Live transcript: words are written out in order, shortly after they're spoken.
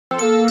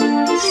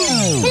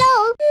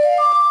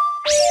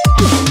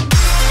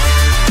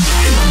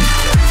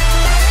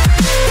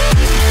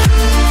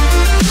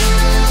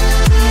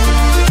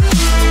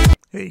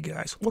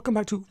Guys, welcome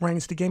back to Rain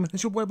City Gaming.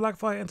 It's your boy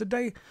Blackfire, and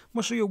today I'm going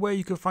to show you a way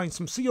you can find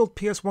some sealed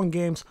PS1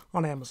 games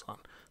on Amazon.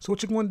 So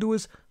what you're going to do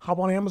is hop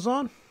on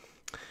Amazon,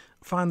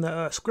 find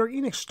the Square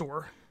Enix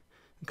store,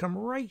 and come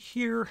right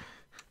here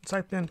and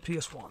type in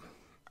PS1.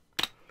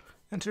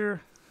 Enter,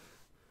 and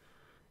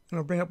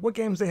it'll bring up what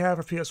games they have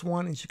for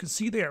PS1. As you can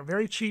see, they are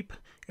very cheap,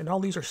 and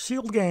all these are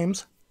sealed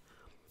games,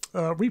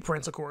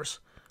 reprints of course,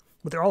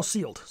 but they're all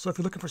sealed. So if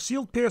you're looking for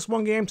sealed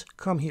PS1 games,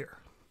 come here.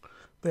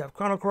 They have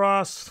Chrono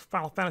Cross,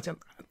 Final Fantasy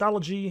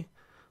Anthology,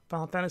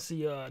 Final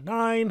Fantasy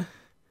 9.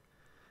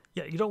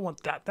 Yeah, you don't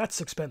want that.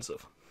 That's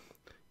expensive.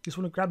 You just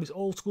want to grab these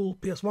old school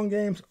PS1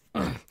 games.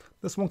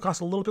 This one costs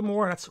a little bit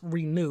more. That's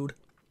renewed.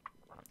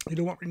 You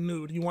don't want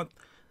renewed. You want,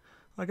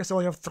 I guess I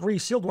only have 3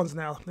 sealed ones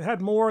now. They had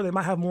more. They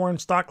might have more in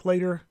stock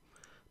later.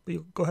 But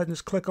you go ahead and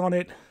just click on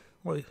it.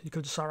 Well, you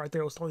could just saw right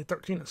there. It was only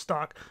 13 in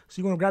stock. So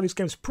you want to grab these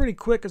games pretty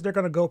quick because they're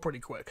going to go pretty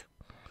quick.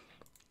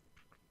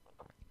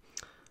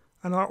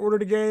 And I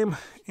ordered a game,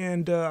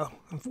 and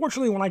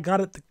unfortunately when I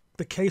got it,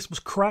 the case was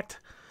cracked.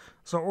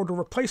 So I ordered a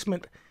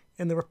replacement,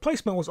 and the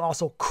replacement was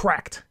also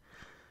cracked.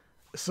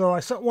 So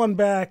I sent one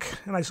back,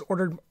 and I just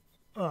ordered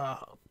an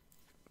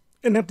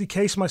empty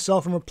case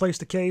myself and replaced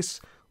the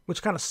case,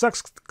 which kind of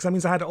sucks because that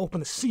means I had to open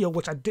the seal,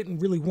 which I didn't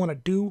really want to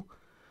do.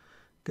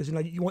 Because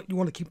you want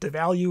to keep the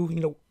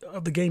value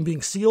of the game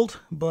being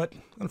sealed, but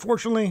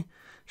unfortunately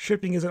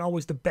shipping isn't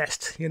always the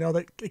best.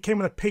 It came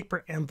in a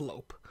paper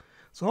envelope.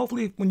 So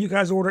hopefully when you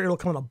guys order, it'll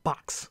come in a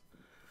box.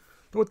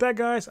 But with that,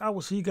 guys, I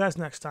will see you guys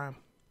next time.